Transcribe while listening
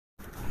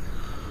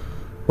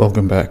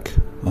Welcome back.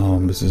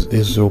 This is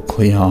Izzo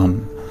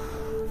Cleon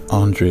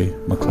Andre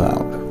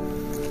McLeod.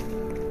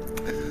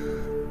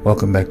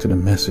 Welcome back to the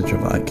Message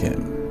of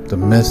ICAM. The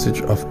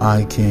Message of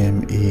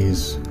ICAM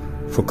is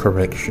for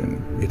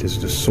correction. It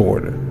is the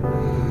sword.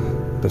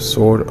 The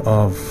sword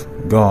of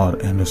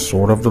God and the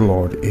sword of the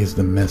Lord is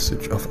the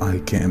Message of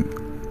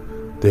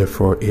ICAM.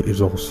 Therefore, it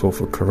is also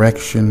for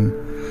correction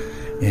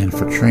and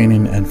for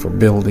training and for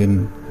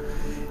building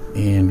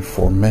and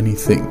for many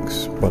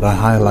things. But I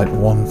highlight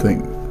one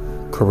thing: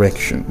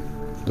 correction.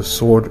 The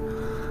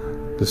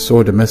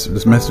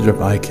message of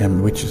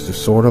ICAM, which is the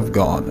sword of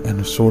God and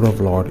the sword of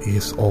Lord,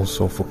 is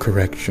also for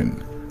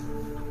correction.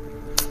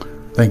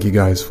 Thank you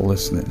guys for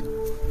listening.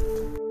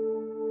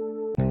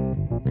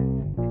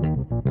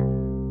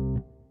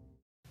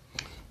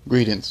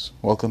 Greetings.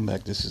 Welcome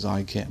back. This is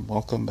ICAM.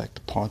 Welcome back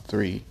to part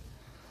 3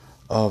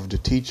 of the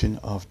teaching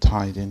of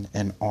tithing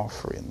and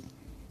offering.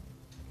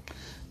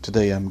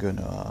 Today I'm going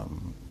to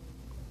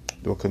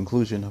do a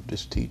conclusion of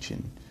this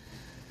teaching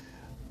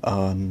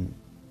on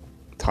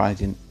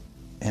tithing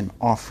and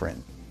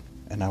offering,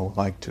 and I would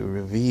like to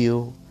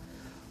reveal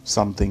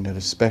something that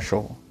is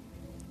special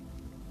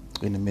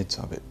in the midst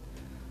of it.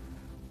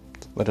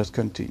 Let us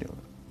continue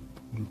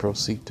and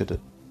proceed to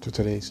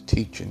today's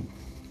teaching.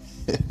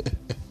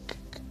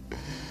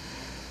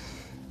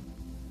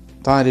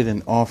 Tithing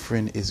and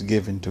offering is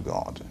given to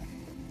God.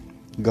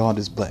 God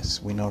is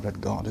blessed. We know that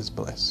God is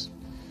blessed.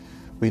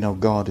 We know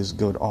God is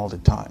good all the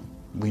time.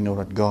 We know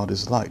that God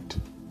is light.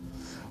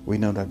 We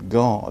know that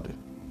God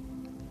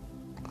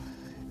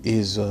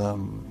is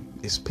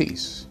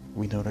peace.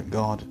 We know that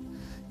God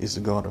is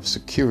the God of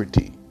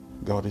security.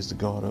 God is the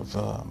God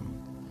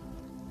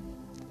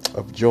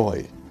of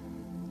joy,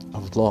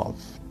 of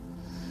love.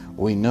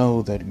 We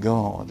know that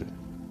God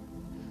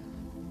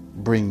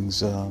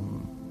brings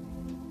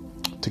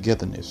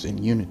togetherness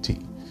and unity.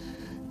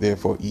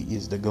 Therefore, He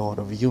is the God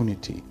of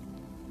unity.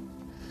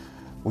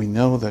 We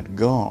know that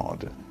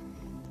God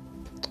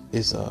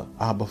is a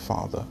Abba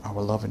Father,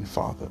 our loving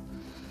Father.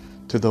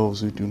 To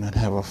those who do not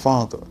have a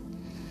father,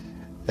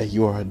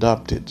 you are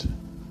adopted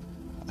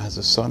as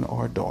a son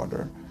or a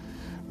daughter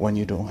when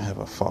you don't have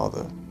a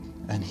father,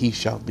 and He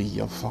shall be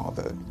your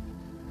Father.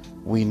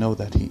 We know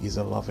that He is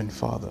a loving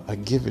Father, a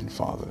giving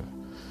Father.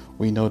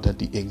 We know that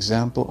the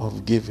example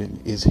of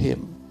giving is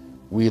Him.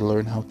 We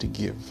learn how to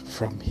give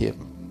from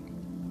Him.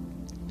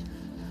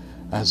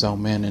 As our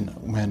man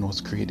was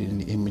created in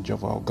the image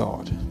of our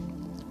God,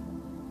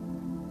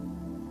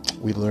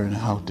 we learn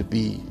how to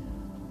be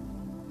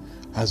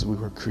as we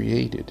were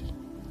created,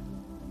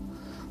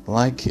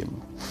 like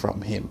Him,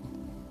 from Him.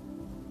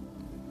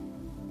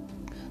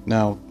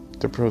 Now,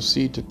 to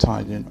proceed to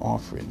tithing and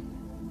offering,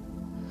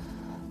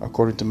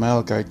 according to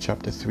Malachi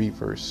chapter 3,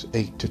 verse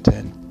 8 to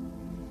 10,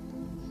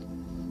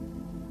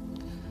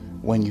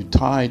 when you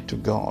tithe to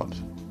God,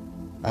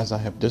 as I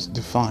have just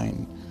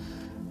defined,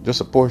 just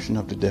a portion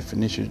of the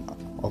definition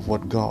of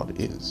what God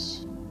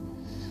is.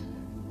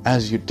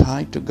 As you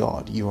tithe to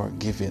God, you are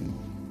giving.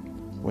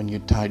 When you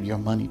tithe your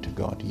money to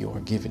God, you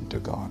are giving to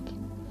God.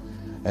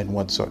 And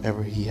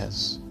whatsoever He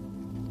has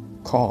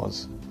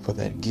caused for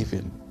that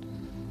giving,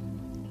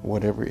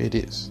 whatever it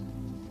is.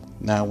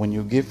 Now, when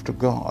you give to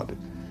God,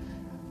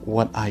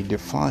 what I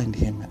defined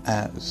Him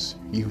as,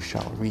 you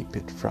shall reap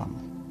it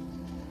from.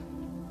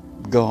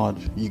 God,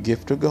 you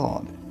give to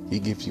God, He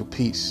gives you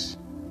peace.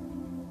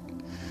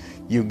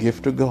 You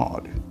give to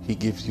God, He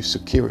gives you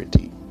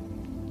security.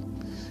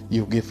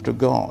 You give to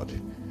God,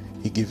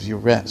 He gives you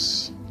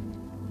rest.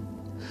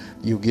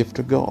 You give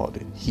to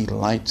God, He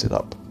lights it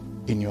up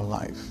in your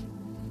life.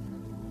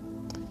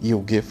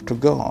 You give to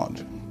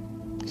God,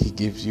 He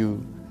gives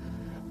you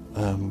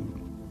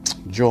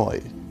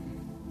joy.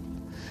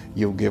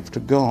 You give to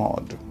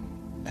God,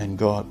 and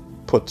God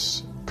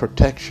puts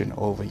protection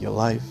over your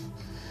life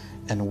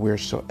and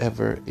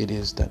wheresoever it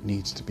is that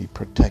needs to be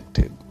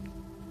protected.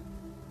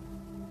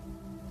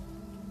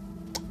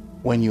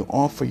 When you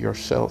offer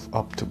yourself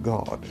up to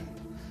God,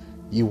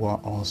 you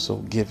are also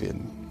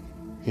giving.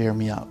 Hear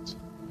me out.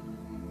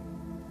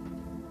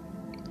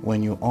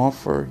 When you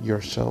offer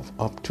yourself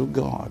up to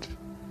God,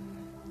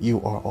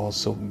 you are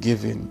also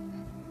giving.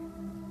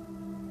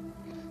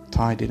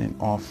 Tithing and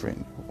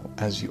offering.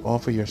 As you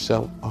offer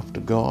yourself up to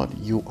God,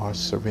 you are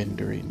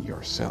surrendering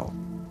yourself.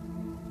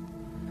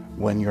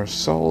 When your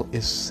soul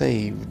is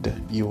saved,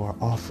 you are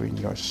offering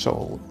your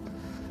soul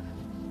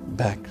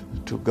back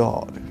to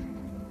God,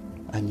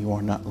 and you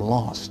are not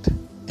lost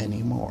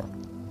anymore.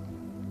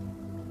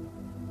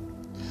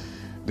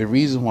 The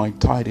reason why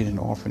tithing and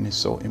offering is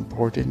so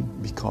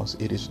important, because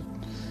it is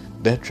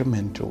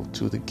detrimental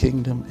to the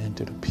kingdom and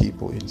to the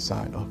people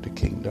inside of the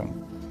kingdom.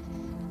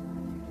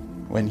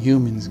 When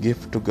humans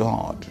give to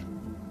God,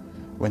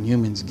 when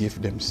humans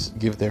give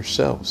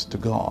themselves to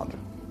God,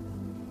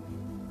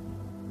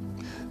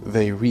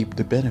 they reap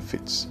the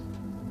benefits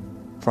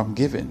from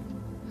giving.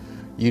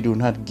 You do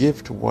not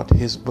give to what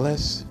is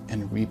blessed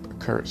and reap a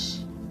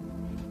curse.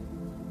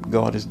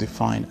 God is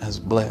defined as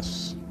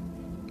blessed.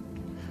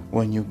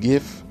 When you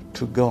give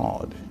to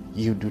God,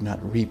 you do not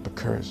reap a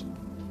curse.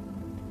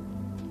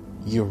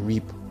 you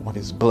reap what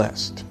is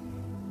blessed.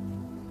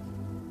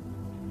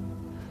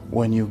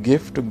 When you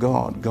give to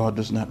God, God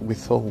does not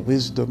withhold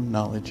wisdom,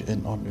 knowledge,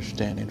 and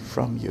understanding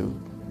from you.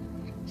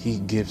 He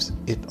gives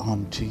it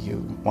unto you.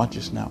 Watch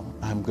this now.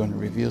 I'm going to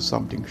reveal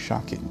something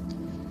shocking.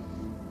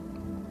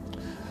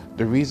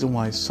 The reason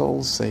why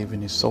soul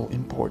saving is so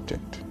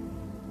important.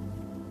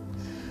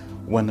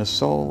 When a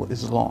soul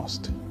is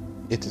lost,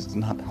 it is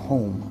not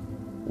home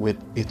with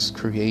its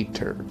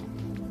creator.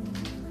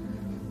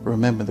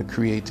 Remember, the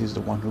creator is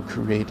the one who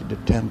created the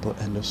temple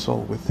and the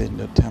soul within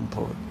the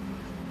temple.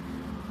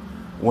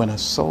 When a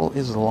soul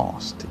is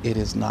lost, it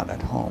is not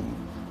at home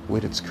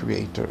with its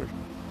creator.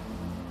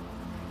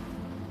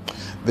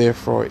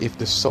 Therefore, if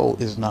the soul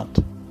is not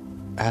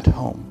at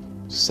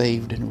home,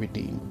 saved and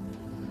redeemed,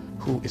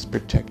 who is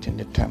protecting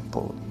the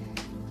temple?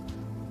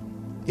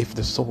 If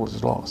the soul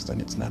is lost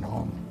and it's not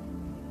home.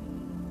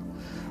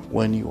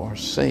 When you are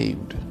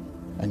saved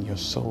and your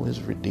soul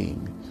is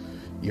redeemed,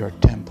 your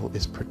temple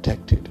is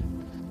protected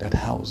that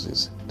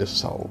houses the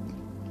soul.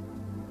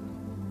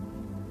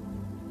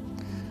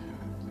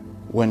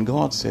 When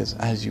God says,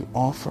 as you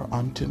offer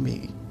unto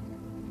me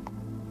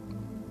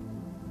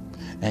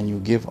and you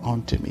give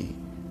unto me,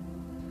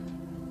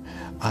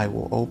 I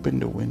will open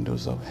the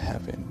windows of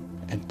heaven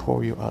and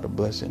pour you out a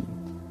blessing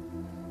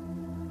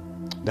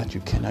that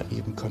you cannot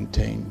even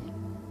contain.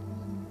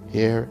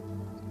 Hear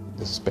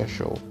the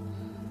special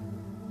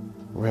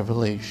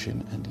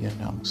revelation and the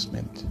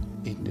announcement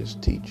in this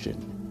teaching.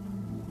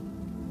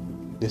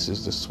 This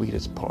is the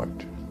sweetest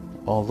part.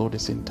 Although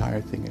this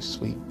entire thing is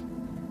sweet,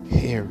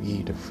 hear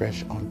ye the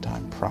fresh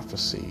on-time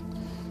prophecy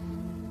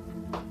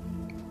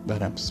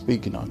that I'm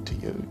speaking unto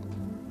you.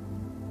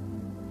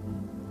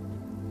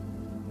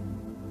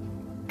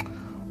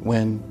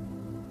 When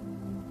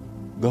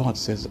God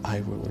says,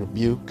 I will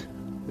rebuke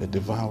the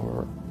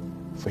devourer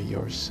for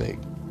your sake.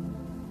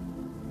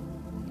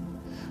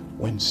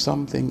 When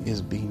something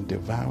is being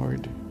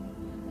devoured,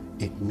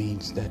 it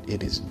means that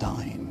it is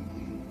dying.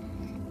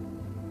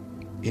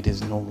 It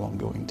is no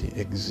longer going to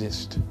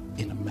exist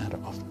in a matter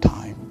of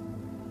time.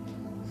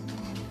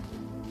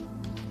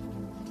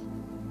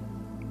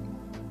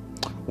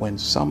 When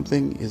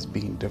something is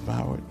being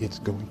devoured, it's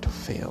going to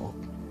fail.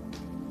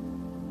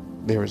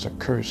 There is a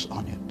curse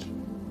on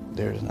it.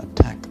 There is an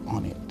attack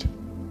on it.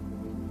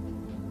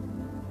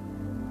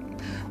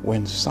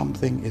 When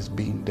something is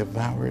being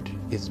devoured,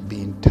 it's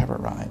being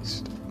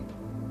terrorized.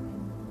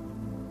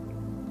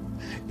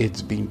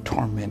 It's being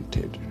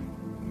tormented.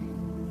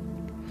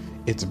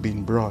 It's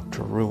being brought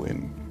to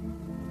ruin.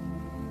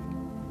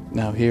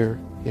 Now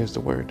here's the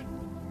word.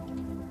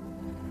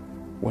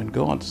 When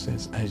God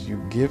says, as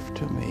you give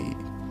to me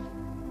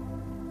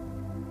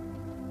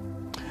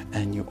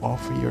and you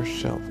offer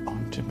yourself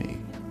unto me,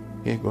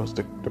 here goes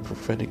the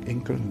prophetic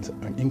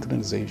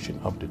inclination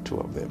of the two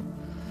of them.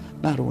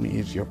 Not only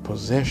is your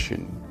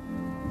possession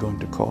going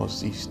to cause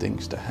these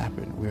things to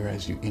happen,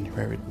 whereas you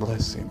inherit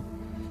blessing,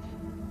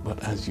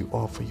 but as you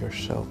offer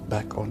yourself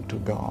back unto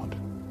God,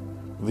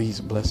 these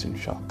blessings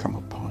shall come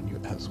upon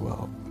you as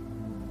well.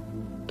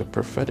 The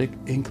prophetic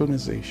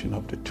inclination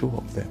of the two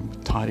of them,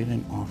 tithing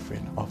and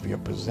offering of your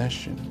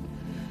possession,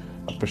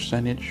 a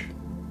percentage,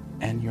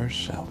 and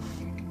yourself,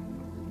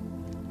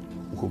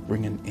 will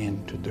bring an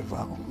end to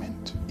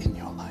development in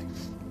your life.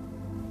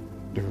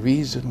 The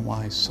reason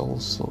why soul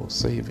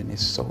saving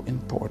is so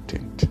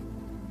important,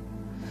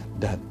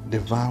 that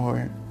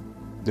development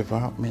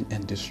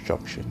and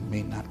destruction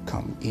may not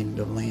come in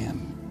the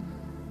land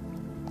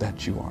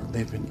that you are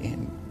living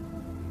in.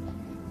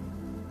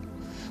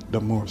 The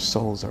more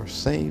souls are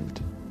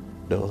saved,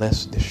 the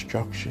less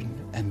destruction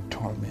and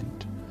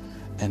torment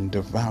and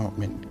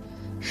development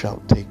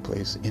shall take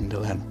place in the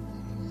land.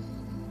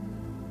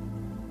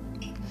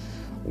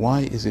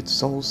 Why is it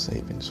soul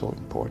saving so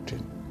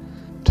important?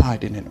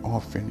 Tithing and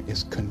offering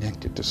is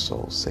connected to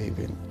soul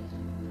saving.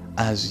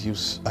 As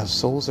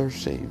souls are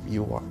saved,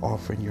 you are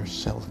offering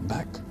yourself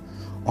back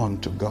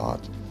unto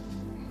God.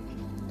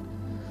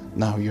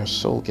 Now your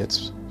soul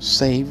gets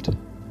saved.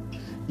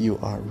 You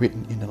are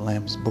written in the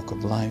Lamb's Book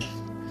of Life.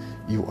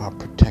 You are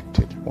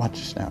protected. Watch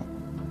this now.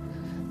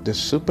 The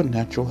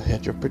supernatural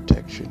hedge of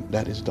protection,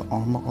 that is the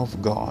armor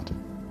of God,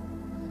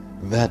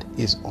 that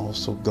is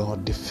also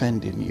God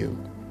defending you,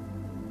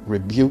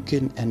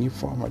 rebuking any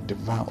form of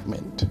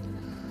development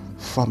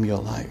from your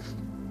life,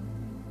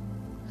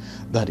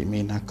 that it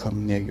may not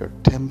come near your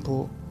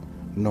temple,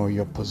 nor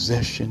your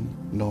possession,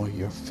 nor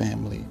your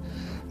family,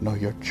 nor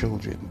your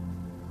children.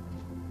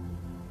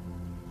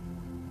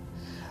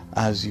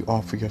 As you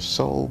offer your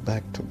soul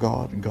back to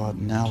God, God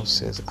now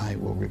says, I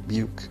will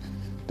rebuke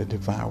the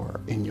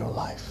devourer in your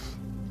life,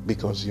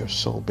 because your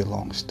soul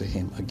belongs to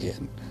him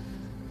again.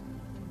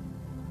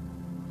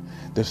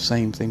 The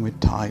same thing with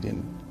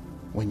tithing.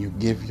 When you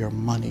give your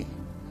money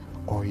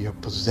or your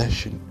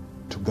possession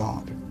to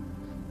God,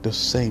 the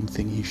same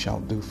thing he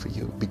shall do for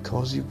you.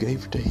 Because you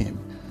gave to him,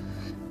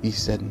 he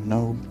said,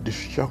 no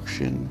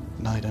destruction,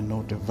 neither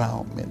no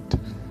development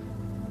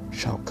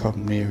shall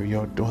come near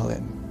your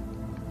dwelling.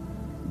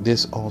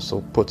 This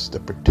also puts the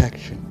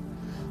protection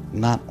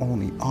not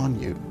only on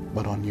you,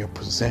 but on your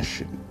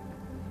possession,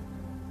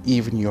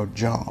 even your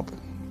job.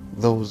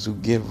 Those who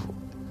give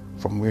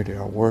from where they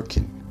are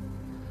working,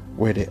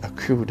 where they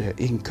accrue their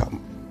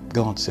income,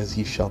 God says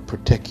He shall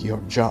protect your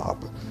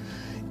job.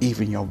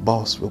 Even your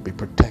boss will be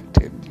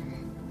protected.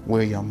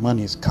 Where your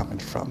money is coming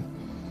from,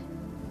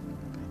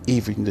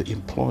 even the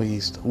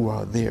employees who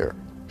are there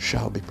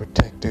shall be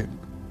protected.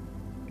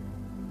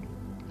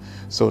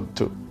 So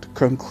to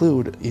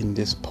conclude in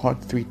this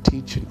part 3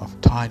 teaching of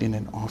tithing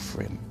and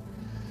offering,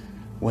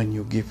 when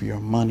you give your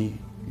money,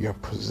 your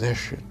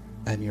possession,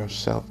 and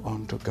yourself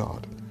unto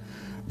God,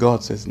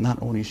 God says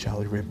not only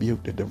shall He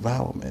rebuke the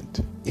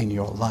devourment in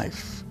your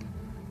life,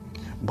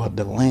 but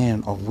the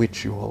land of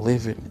which you are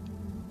living,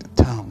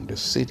 the town, the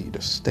city,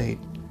 the state,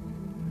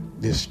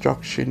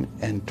 destruction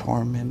and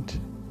torment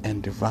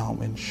and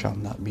devourment shall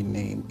not be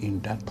named in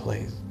that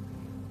place.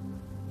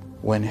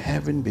 When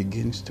heaven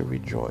begins to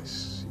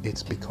rejoice,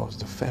 it's because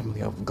the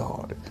family of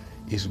God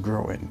is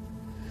growing.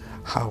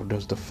 How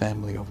does the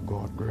family of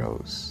God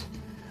grows?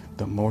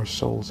 The more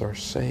souls are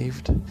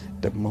saved,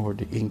 the more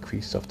the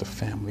increase of the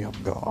family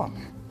of God.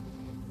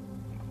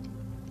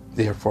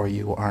 Therefore,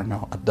 you are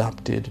now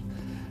adopted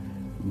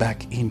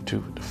back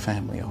into the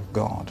family of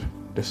God,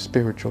 the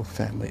spiritual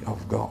family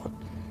of God.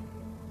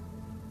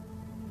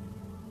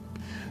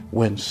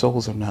 When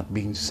souls are not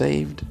being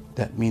saved,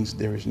 that means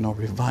there is no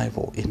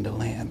revival in the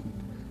land.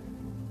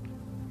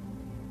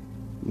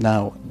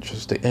 Now,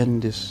 just to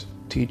end this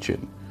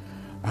teaching,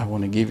 I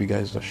want to give you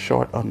guys a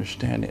short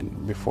understanding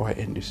before I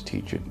end this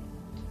teaching.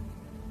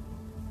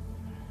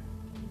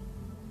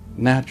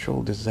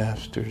 Natural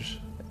disasters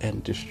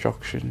and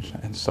destructions,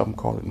 and some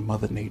call it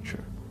Mother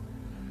Nature.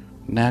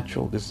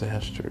 Natural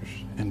disasters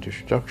and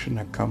destruction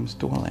that comes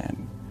to a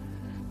land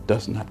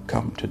does not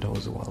come to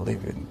those who are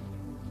living.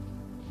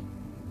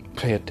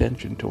 Pay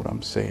attention to what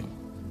I'm saying.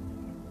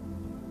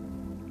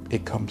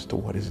 It comes to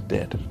what is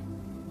dead.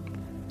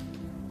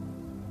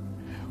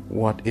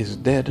 What is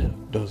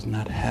dead does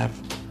not have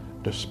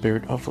the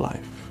spirit of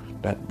life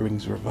that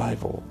brings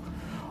revival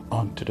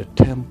onto the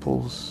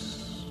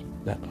temples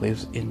that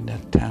lives in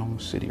that town,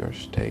 city, or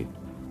state.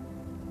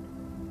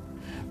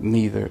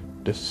 Neither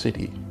the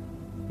city.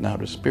 Now,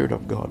 the Spirit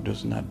of God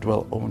does not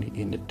dwell only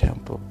in the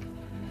temple.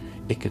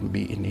 It can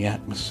be in the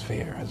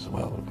atmosphere as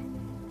well,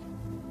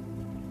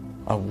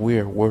 of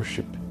where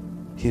worship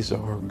His or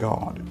her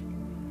God.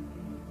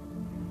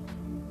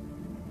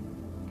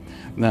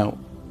 Now,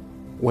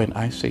 when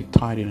I say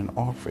tithing and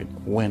offering,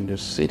 when the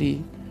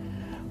city,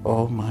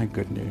 oh my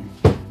goodness,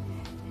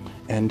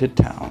 and the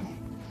town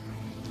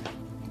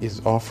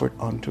is offered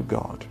unto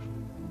God,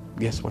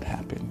 guess what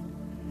happened?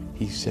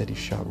 He said He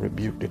shall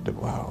rebuke the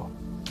devourer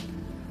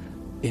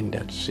in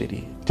that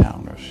city,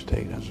 town, or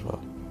state as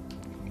well.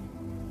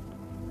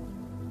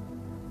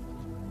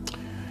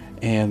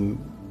 And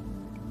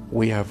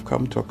we have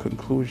come to a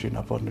conclusion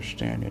of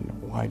understanding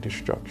why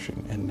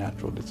destruction and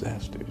natural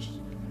disasters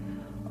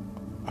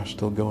are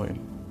still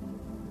going.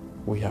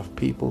 We have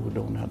people who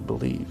do not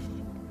believe.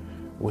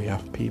 We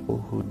have people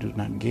who do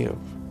not give.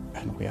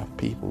 And we have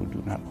people who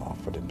do not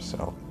offer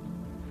themselves.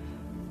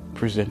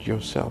 Present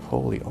yourself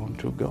wholly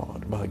unto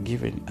God by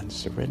giving and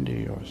surrender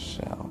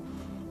yourself,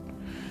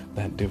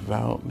 that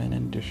devourment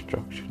and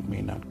destruction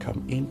may not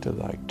come into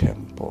thy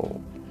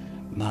temple,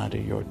 neither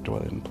your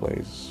dwelling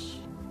place.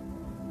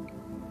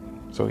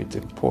 So it's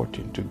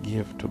important to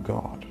give to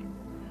God.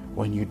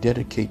 When you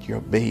dedicate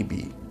your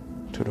baby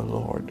to the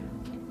Lord,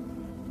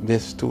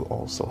 this too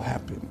also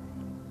happens.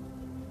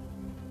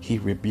 He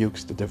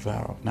rebukes the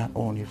devourer, not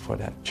only for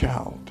that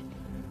child,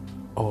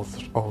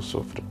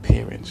 also for the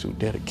parents who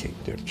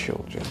dedicate their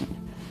children.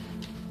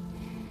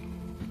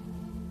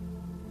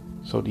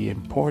 So the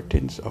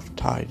importance of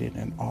tithing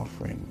and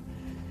offering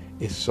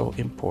is so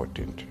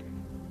important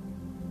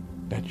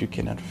that you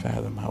cannot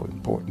fathom how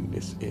important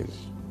this is.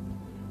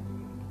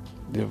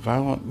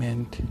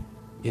 Development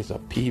is a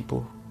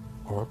people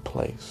or a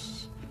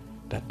place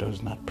that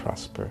does not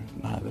prosper,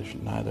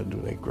 neither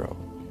do they grow.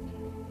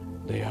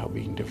 They are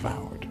being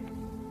devoured.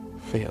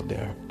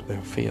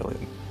 They're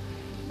failing.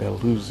 They're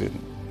losing.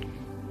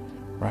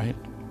 Right?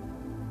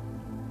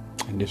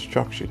 And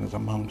destruction is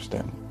amongst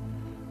them.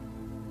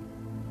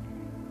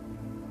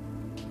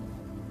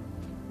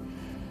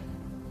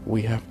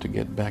 We have to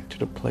get back to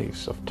the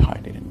place of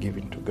tithing and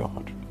giving to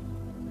God.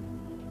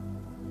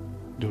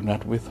 Do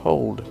not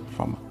withhold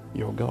from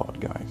your God,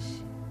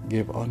 guys.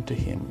 Give unto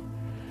Him,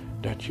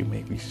 that you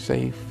may be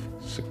safe,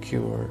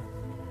 secure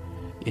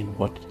in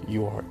what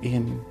you are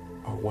in,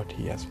 or what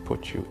He has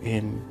put you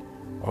in,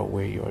 or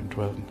where you are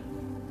dwelling.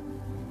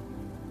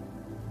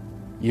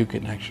 You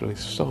can actually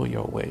sow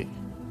your way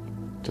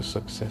to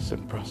success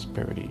and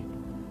prosperity,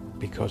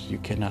 because you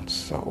cannot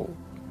sow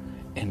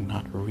and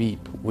not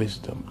reap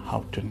wisdom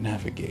how to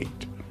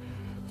navigate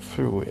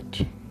through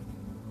it.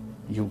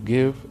 You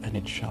give, and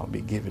it shall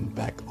be given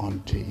back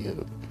unto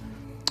you.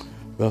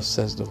 Thus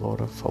says the Lord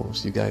of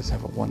hosts. You guys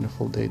have a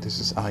wonderful day. This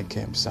is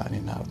ICAM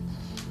signing out.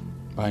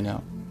 Bye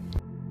now.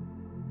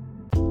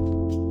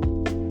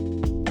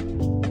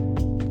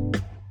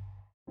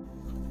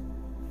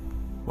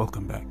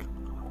 Welcome back.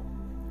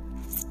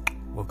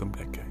 Welcome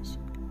back, guys.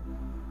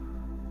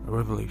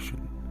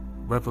 Revelation.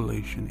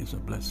 Revelation is a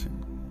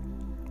blessing.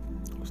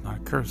 It's not a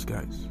curse,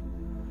 guys.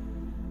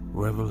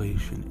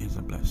 Revelation is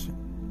a blessing.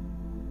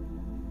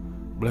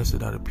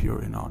 Blessed are the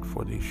pure in heart,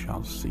 for they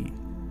shall see.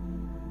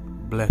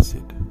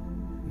 Blessed,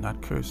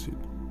 not cursed.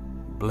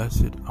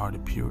 Blessed are the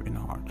pure in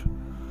heart,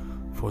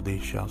 for they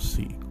shall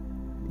see.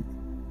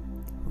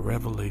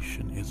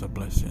 Revelation is a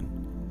blessing.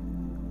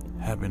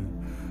 Having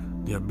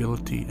the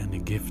ability and the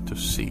gift to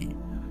see,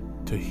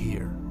 to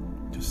hear,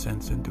 to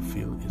sense and to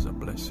feel is a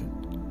blessing.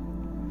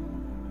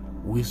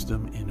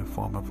 Wisdom in the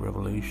form of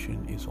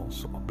revelation is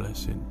also a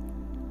blessing.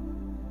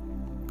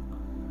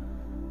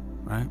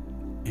 Right?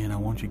 And I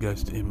want you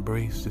guys to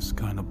embrace this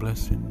kind of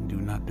blessing. Do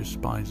not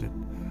despise it.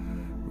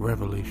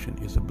 Revelation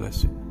is a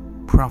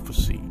blessing.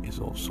 Prophecy is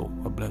also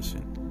a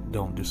blessing.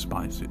 Don't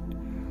despise it,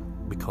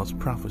 because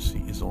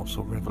prophecy is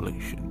also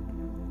revelation.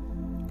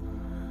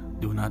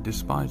 Do not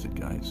despise it,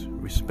 guys.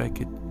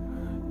 Respect it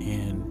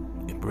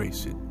and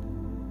embrace it.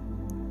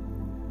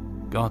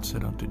 God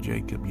said unto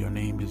Jacob, your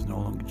name is no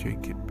longer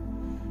Jacob.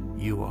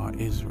 You are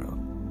Israel.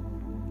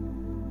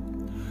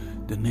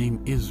 The name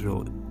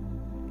Israel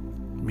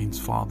means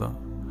father,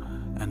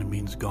 and it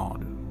means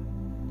God.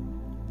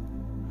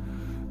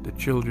 The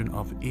children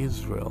of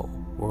Israel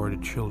were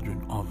the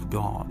children of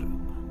God.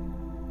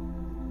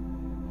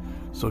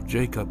 So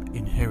Jacob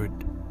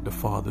inherited the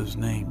father's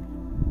name.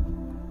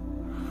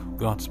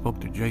 God spoke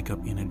to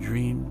Jacob in a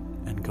dream,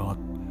 and God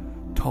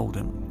told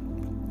him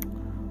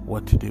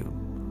what to do.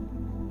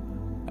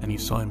 And he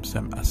saw him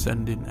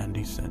ascending and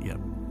descending. Yeah.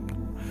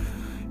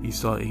 He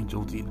saw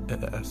angels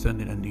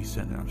ascending and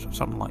descending, or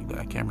something like that.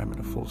 I can't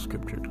remember the full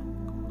scripture.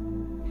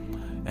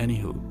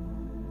 Anywho,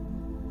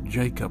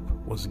 Jacob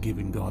was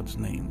given God's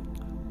name.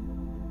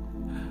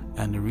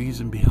 And the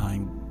reason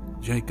behind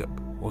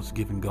Jacob was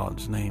given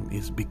God's name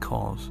is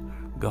because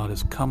God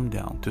has come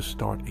down to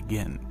start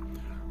again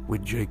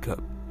with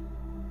Jacob.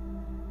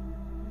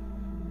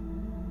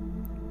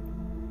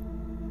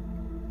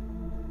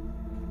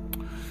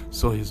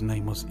 So his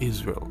name was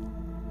Israel.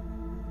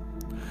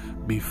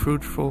 Be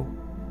fruitful,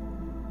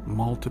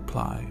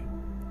 multiply,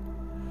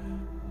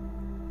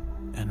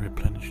 and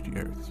replenish the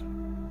earth.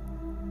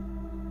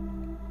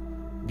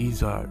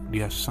 These are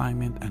the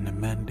assignment and the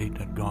mandate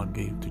that God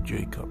gave to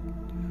Jacob,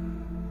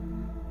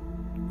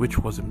 which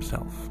was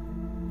himself.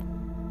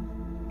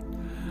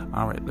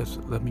 Alright,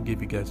 let me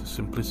give you guys a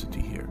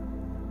simplicity here.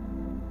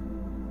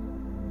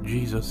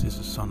 Jesus is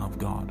the Son of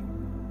God.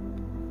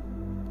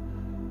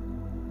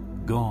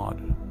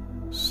 God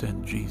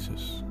sent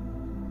Jesus.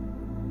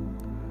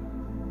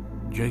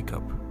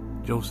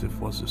 Joseph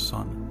was the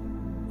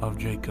son of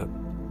Jacob.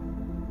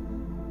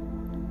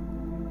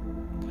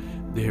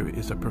 There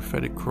is a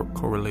prophetic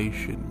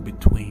correlation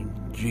between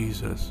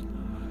Jesus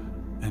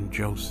and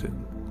Joseph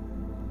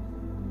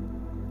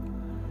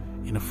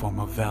in the form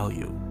of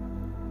value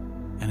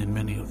and in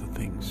many other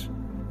things.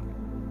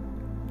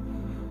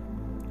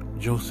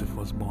 Joseph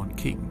was born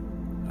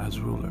king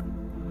as ruler,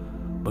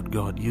 but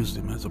God used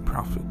him as a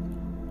prophet.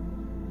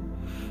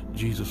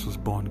 Jesus was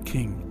born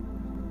king,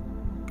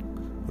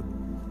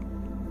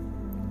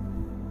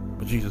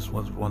 but Jesus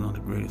was one of the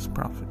greatest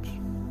prophets.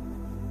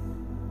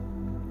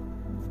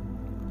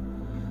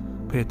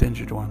 Pay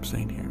attention to what I'm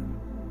saying here.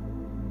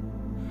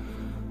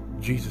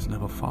 Jesus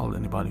never followed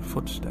anybody's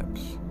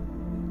footsteps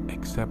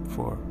except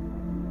for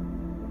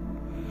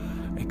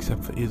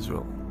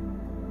Israel,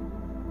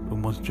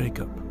 whom was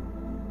Jacob.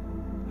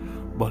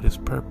 But his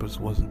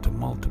purpose wasn't to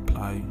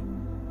multiply.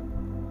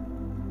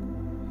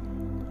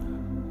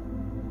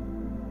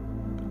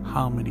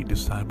 How many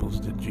disciples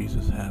did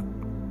Jesus have?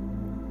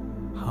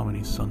 How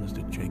many sons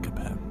did Jacob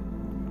have?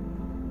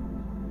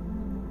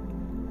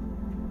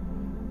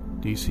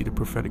 Do you see the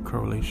prophetic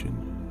correlation?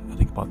 I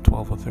think about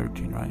 12 or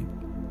 13, right?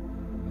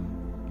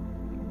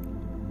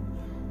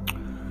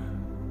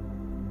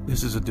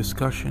 This is a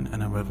discussion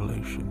and a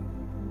revelation.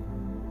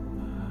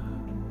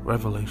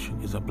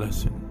 Revelation is a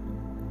blessing.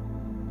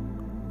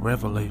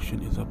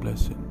 Revelation is a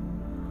blessing.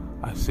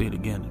 I say it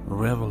again.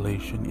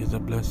 Revelation is a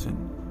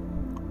blessing.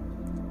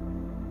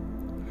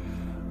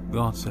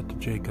 God said to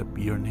Jacob,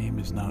 your name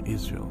is now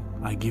Israel.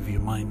 I give you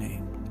my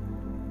name.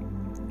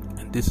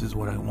 And this is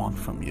what I want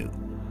from you.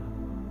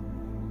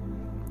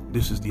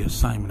 This is the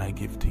assignment I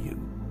give to you.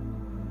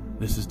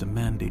 This is the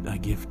mandate I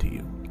give to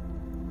you.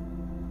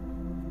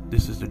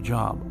 This is the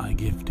job I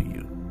give to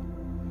you.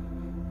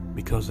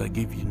 Because I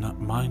give you not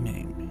my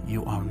name,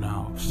 you are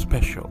now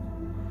special.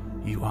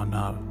 You are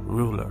now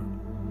ruler.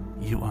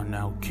 You are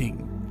now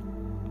king.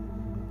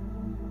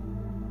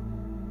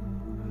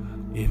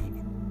 If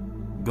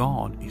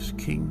God is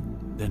king,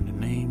 then the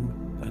name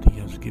that he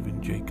has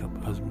given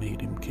Jacob has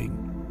made him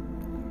king.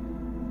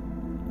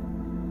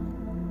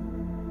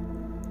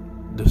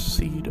 The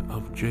seed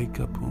of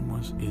Jacob, whom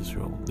was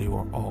Israel, they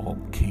were all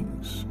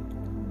kings.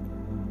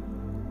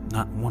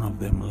 Not one of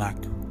them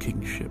lacked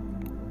kingship.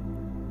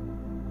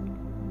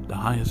 The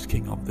highest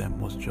king of them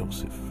was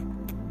Joseph.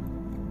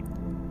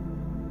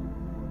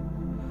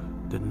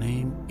 The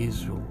name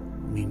Israel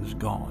means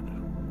God.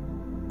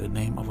 The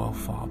name of our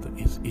Father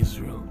is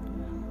Israel.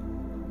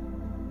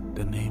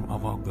 The name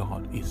of our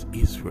God is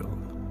Israel.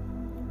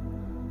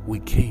 We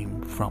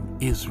came from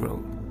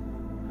Israel.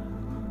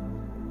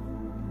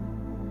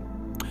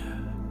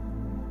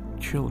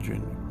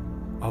 Children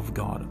of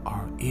God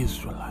are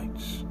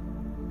Israelites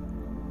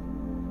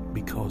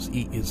because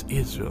He is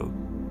Israel.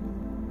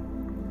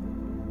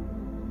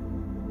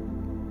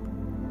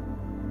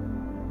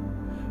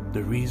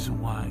 The reason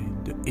why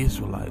the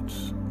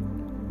Israelites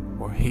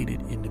were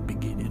hated in the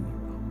beginning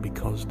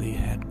because they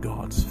had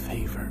God's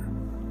favor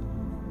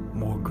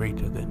more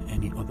greater than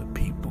any other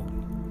people.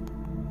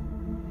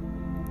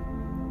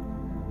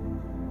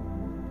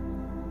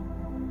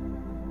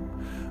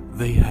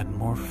 They had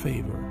more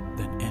favor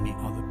than any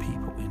other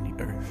people in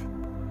the earth.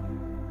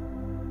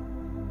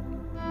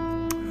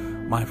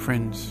 My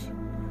friends,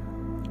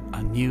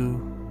 a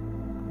new,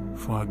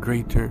 far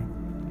greater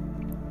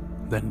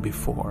than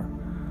before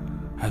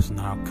has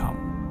now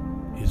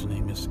come. His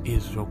name is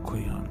Israel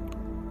Cleon,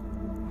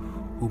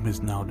 whom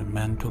is now the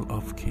mantle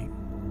of king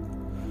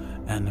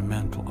and the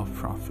mantle of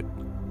prophet.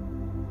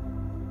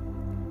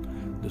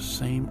 The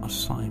same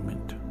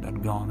assignment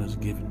that God has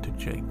given to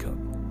Jacob,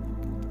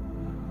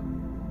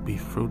 be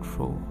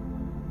fruitful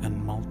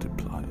and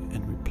multiply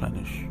and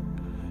replenish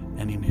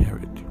and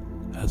inherit,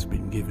 has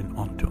been given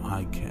unto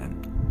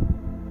ICAM.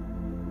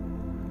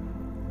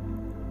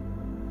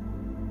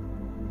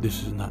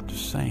 This is not the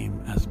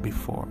same as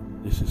before.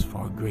 This is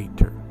far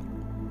greater.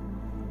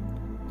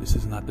 This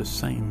is not the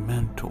same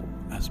mantle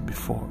as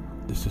before.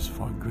 This is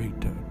far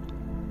greater.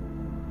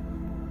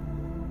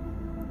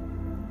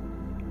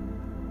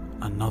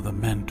 Another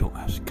mantle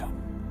has come.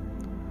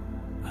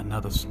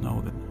 Another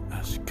Snowden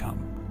has come.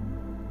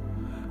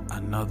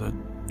 Another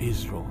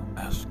Israel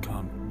has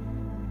come.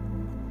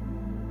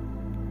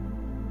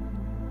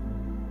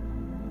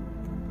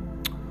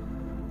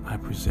 I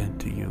present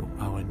to you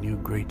our new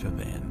greater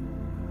than,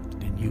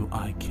 the new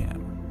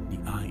ICAM, the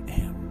I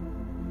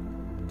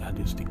am. That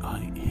is the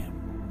I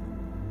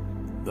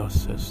am.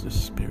 Thus says the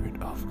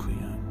Spirit of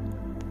Cleon.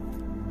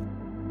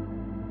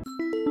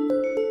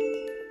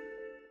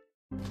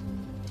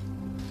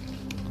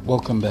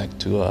 Welcome back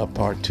to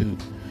part 2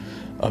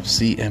 of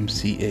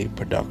CMCA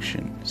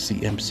production.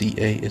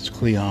 CMCA is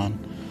Cleon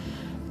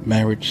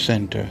Marriage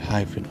Center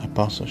 -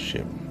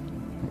 Apostleship.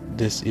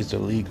 This is a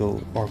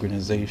legal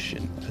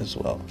organization as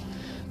well.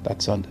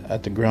 That's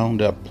at the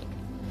ground up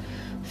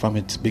from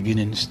its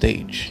beginning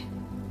stage.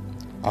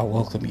 I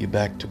welcome you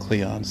back to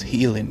Cleon's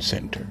Healing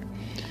Center.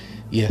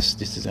 Yes,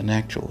 this is an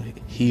actual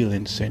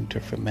healing center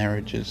for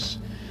marriages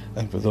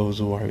and for those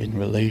who are in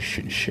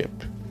relationship.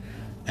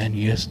 And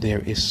yes, there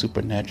is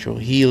supernatural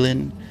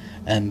healing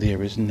and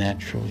there is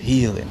natural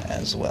healing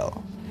as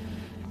well.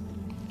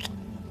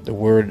 The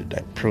word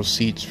that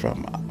proceeds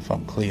from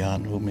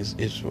Cleon, whom is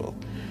Israel,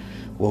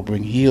 will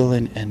bring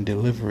healing and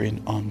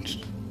delivering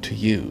unto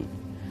you,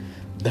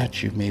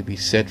 that you may be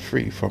set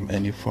free from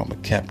any form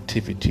of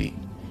captivity.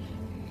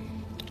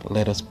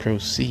 Let us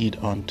proceed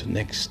on to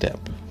next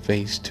step,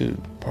 phase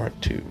 2, part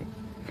 2.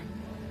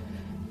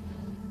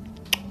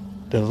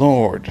 The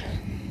Lord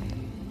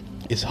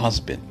is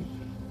husband.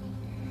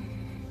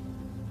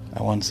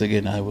 Once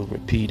again, I will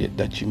repeat it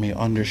that you may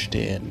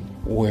understand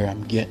where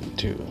I'm getting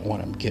to, what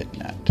I'm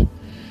getting at.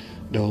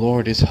 The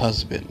Lord is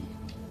husband.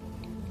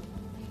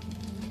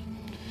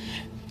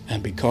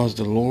 And because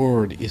the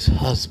Lord is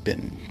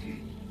husband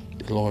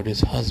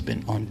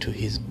unto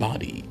his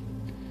body.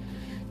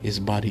 His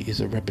body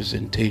is a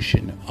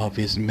representation of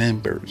his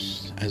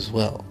members as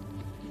well.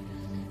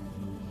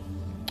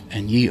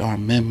 And ye are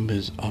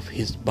members of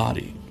his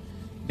body.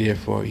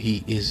 Therefore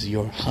he is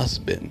your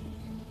husband.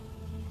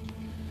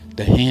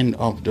 The hand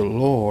of the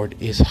Lord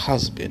is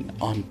husband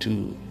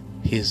unto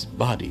his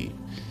body.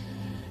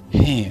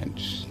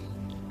 Hands,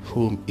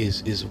 whom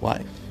is his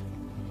wife.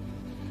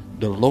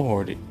 The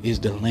Lord is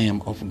the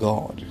Lamb of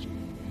God.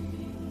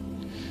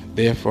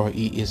 Therefore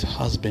he is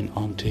husband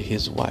unto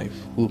his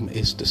wife, whom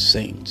is the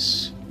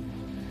saints.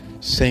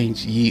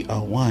 Saints, ye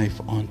are wife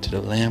unto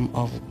the Lamb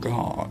of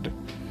God,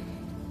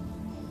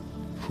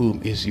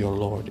 whom is your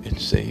Lord and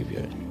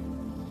Savior.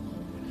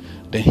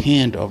 The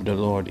hand of the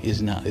Lord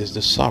is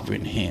the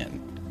sovereign hand,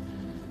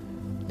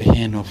 the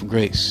hand of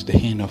grace, the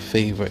hand of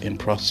favor and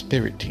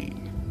prosperity.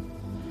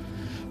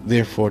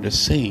 Therefore the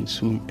saints,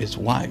 whom is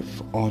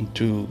wife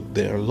unto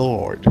their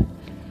Lord,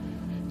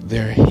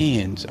 their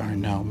hands are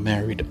now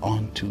married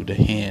unto the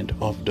hand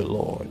of the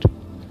Lord.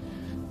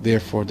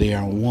 Therefore they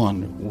are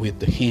one with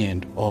the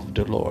hand of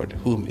the Lord,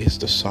 whom is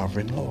the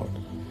sovereign Lord.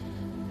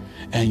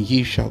 And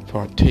ye shall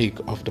partake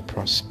of the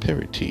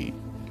prosperity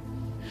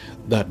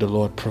that the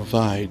Lord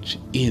provides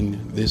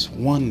in this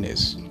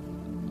oneness.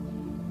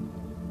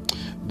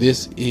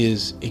 This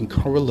is in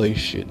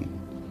correlation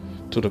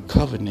to the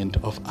covenant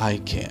of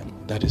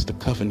ICAM, that is the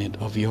covenant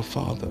of your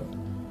Father.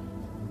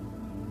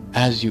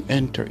 As you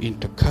enter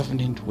into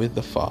covenant with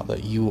the Father,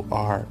 you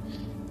are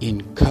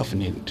in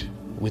covenant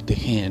with the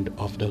hand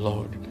of the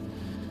Lord,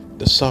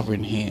 the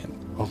sovereign hand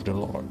of the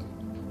Lord.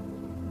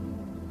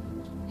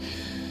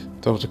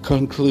 So to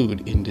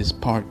conclude in this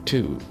part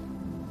 2,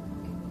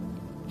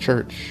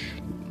 church,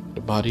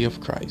 the body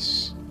of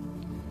Christ,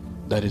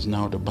 that is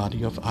now the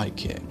body of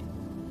ICAM,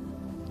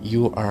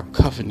 you are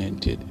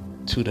covenanted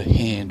to the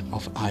hand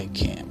of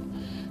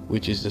ICAM,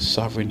 which is the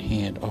sovereign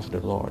hand of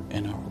the Lord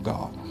and our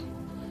God.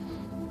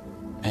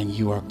 And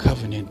you are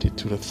covenanted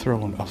to the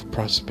throne of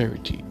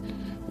prosperity,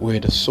 where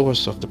the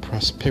source of the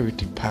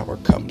prosperity power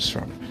comes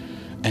from,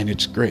 and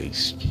its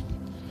grace.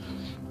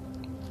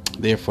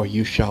 Therefore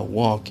you shall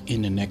walk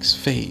in the next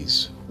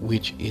phase,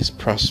 which is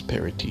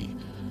prosperity.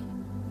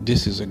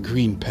 This is a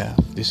green path.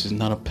 This is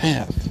not a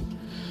path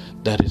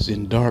that is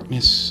in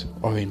darkness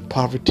or in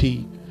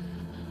poverty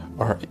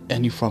or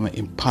any form of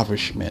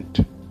impoverishment.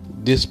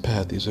 This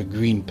path is a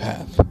green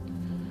path.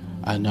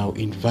 I now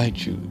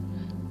invite you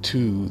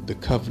to the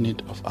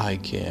covenant of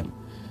ICAM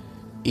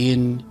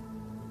in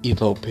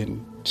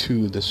eloping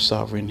to the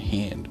sovereign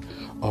hand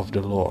of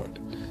the Lord,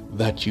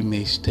 that you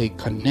may stay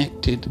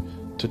connected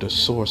to the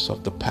source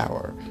of the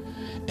power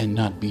and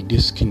not be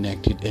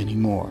disconnected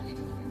anymore.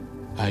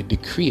 I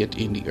decree it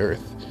in the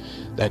earth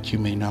that you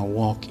may now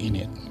walk in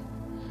it.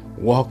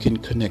 Walk in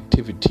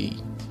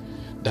connectivity,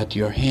 that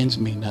your hands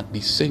may not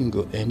be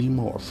single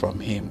anymore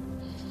from him,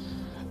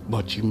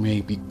 but you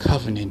may be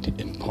covenanted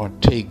and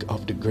partake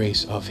of the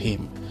grace of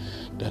him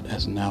that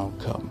has now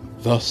come.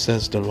 Thus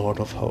says the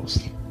Lord of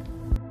hosts.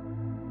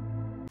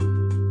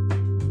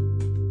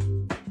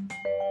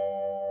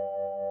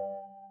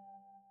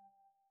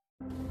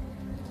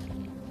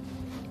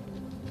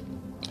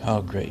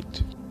 How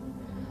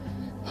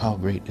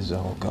great is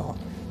our God.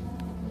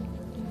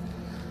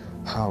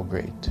 How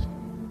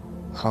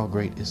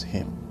great is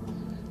him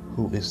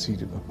who is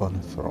seated upon the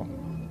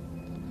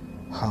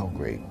throne. How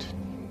great.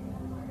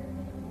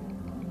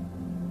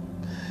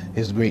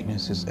 His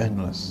greatness is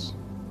endless.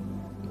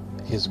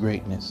 His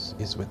greatness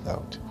is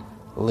without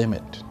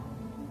limit.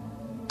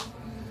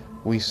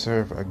 We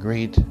serve a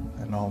great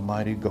and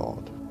almighty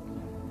God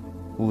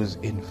who is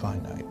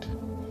infinite,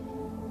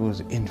 who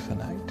is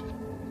infinite.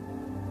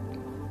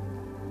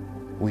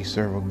 We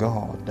serve a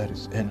God that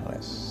is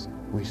endless.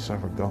 We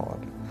serve a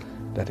God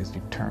that is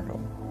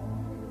eternal.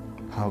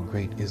 How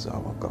great is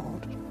our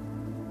God.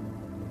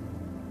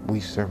 We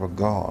serve a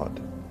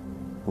God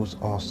who's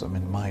awesome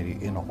and mighty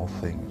in all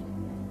things.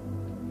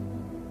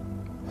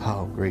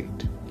 How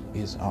great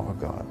is our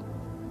God.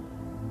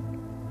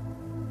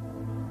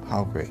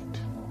 How great.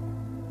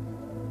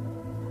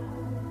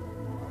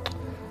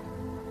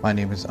 My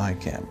name is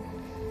ICAM.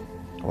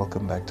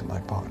 Welcome back to my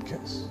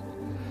podcast.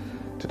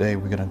 Today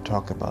we're going to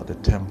talk about the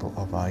temple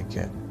of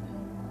ICAM.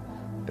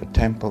 The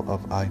temple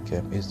of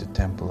ICAM is the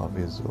temple of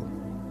Israel.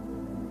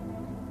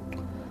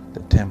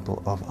 The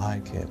temple of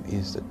ICAM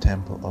is the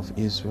temple of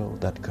Israel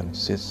that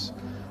consists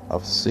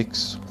of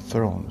 6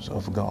 thrones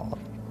of God.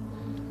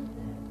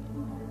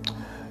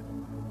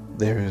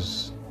 There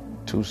is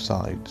 2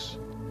 sides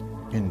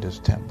in this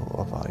temple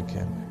of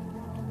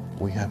ICAM.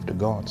 We have the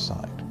God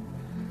side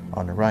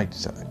on the right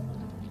side,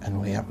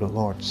 and we have the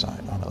Lord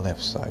side on the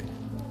left side.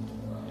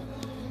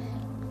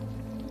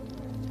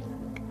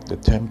 The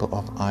temple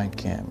of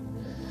ICAM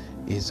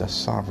is a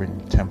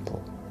sovereign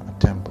temple, a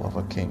temple of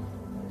a king,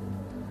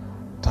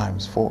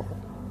 times 4,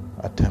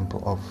 a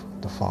temple of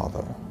the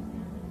Father.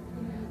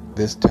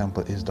 This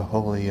temple is the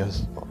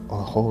holiest,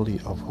 or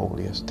holy of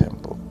holiest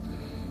temple.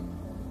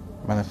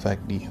 Matter of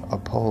fact, the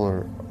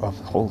upholder of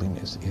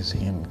holiness is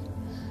him,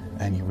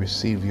 and you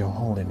receive your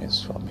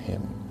holiness from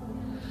him.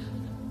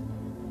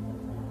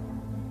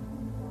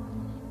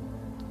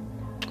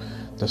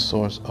 The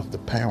source of the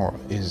power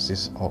is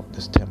this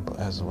temple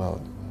as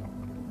well.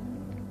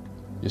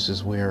 This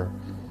is where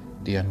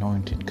the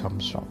anointing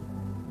comes from.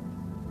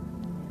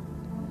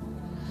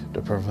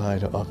 The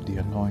provider of the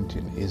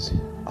anointing is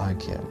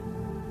ICAM,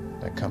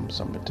 that comes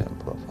from the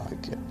temple of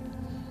ICAM.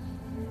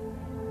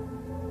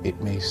 It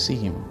may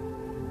seem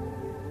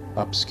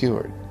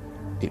obscured,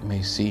 it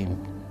may seem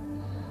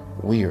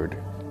weird,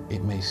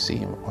 it may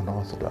seem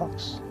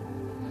unorthodox,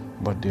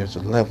 but there's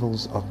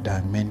levels of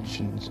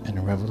dimensions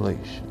and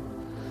revelation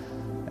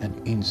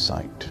and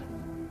insight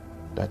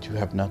that you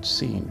have not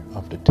seen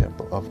of the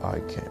temple of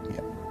ICAM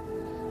yet.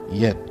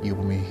 Yet you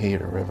may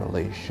hear a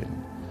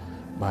revelation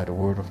by the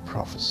word of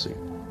prophecy,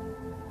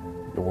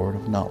 the word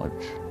of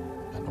knowledge,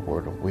 and the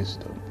word of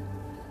wisdom.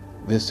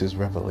 This is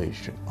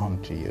revelation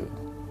unto you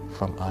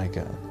from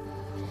ICAM.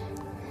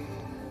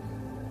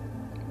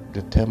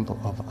 The temple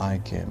of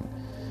ICAM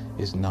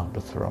is now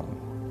the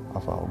throne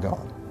of our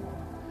God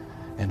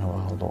and of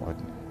our Lord.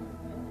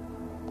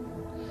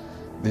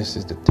 This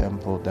is the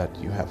temple that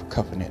you have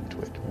covenant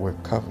with, where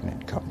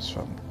covenant comes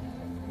from.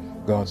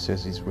 God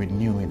says he's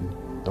renewing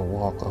the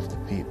walk of the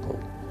people,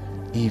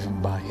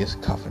 even by his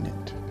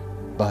covenant,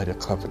 by the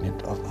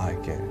covenant of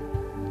ICAM.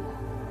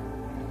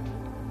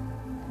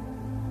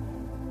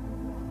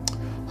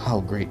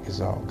 How great is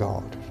our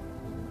God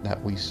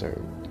that we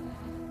serve.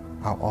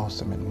 How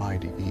awesome and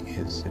mighty he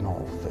is in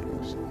all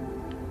things.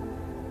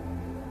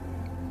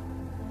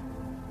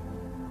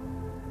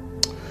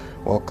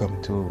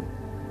 Welcome to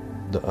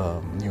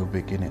the new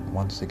beginning.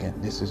 Once again,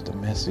 this is the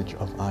message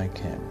of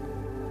ICAM.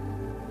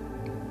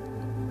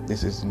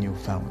 This is the new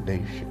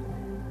foundation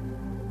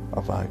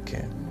of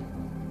ICAM.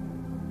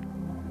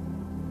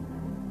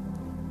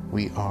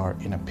 We are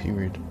in a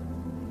period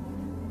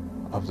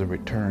of the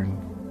return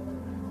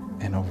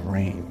and of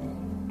rain.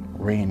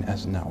 Rain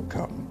has now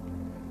come.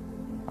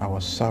 Our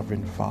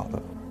sovereign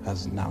Father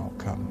has now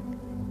come.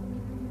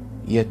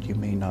 Yet you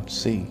may not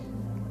see,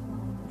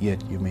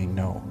 yet you may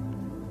know,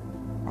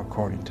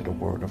 according to the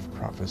word of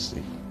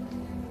prophecy,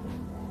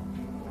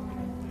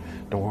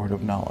 the word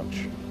of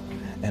knowledge,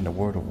 and the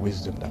word of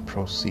wisdom that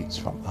proceeds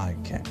from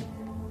ICAM.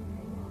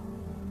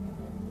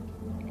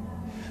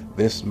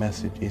 This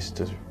message is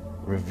to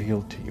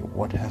reveal to you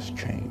what has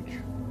changed,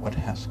 what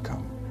has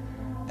come,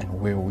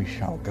 and where we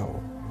shall go,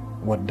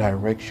 what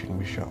direction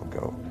we shall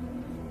go.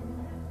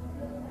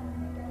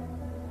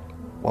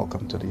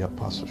 Welcome to the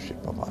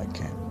apostleship of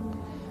ICAM,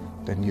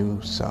 the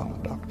new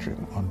sound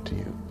doctrine unto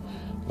you.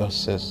 Thus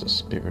says the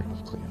Spirit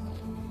of Cleon.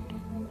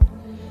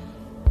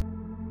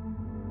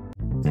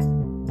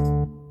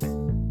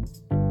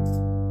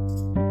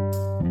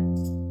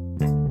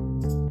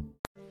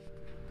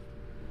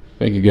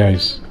 Thank you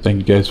guys. Thank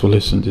you guys for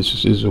listening. This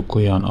is Israel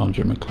Cleon on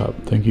German Club.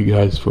 Thank you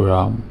guys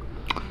for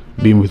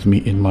being with me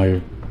in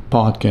my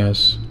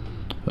podcast.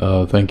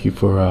 Thank you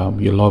for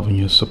your love and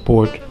your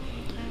support.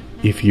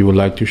 If you would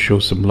like to show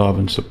some love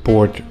and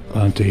support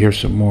to hear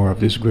some more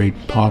of this great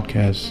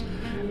podcast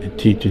and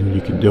teaching,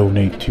 you can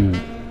donate to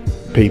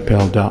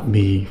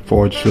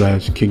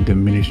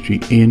paypal.me/Kingdom Ministry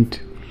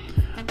Int,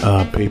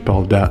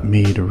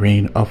 paypal.me, the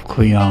Reign of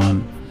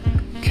Cleon,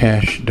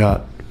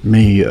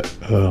 cash.me,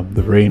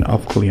 the Reign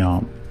of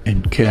Cleon,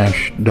 and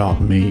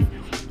cash.me,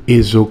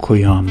 Israel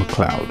Cleon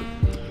McLeod.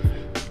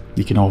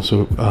 You can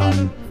also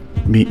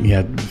meet me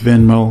at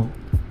Venmo.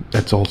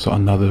 That's also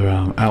another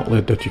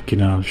outlet that you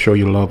can show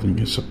your love and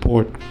your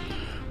support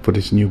for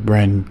this new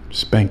brand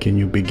spanking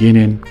new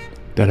beginning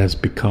that has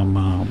become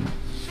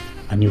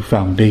a new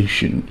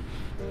foundation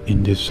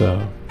in this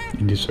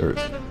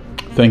earth.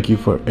 Thank you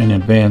in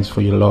advance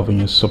for your love and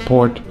your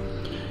support,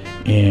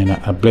 and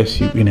I bless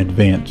you in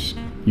advance.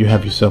 You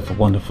have yourself a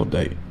wonderful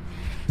day.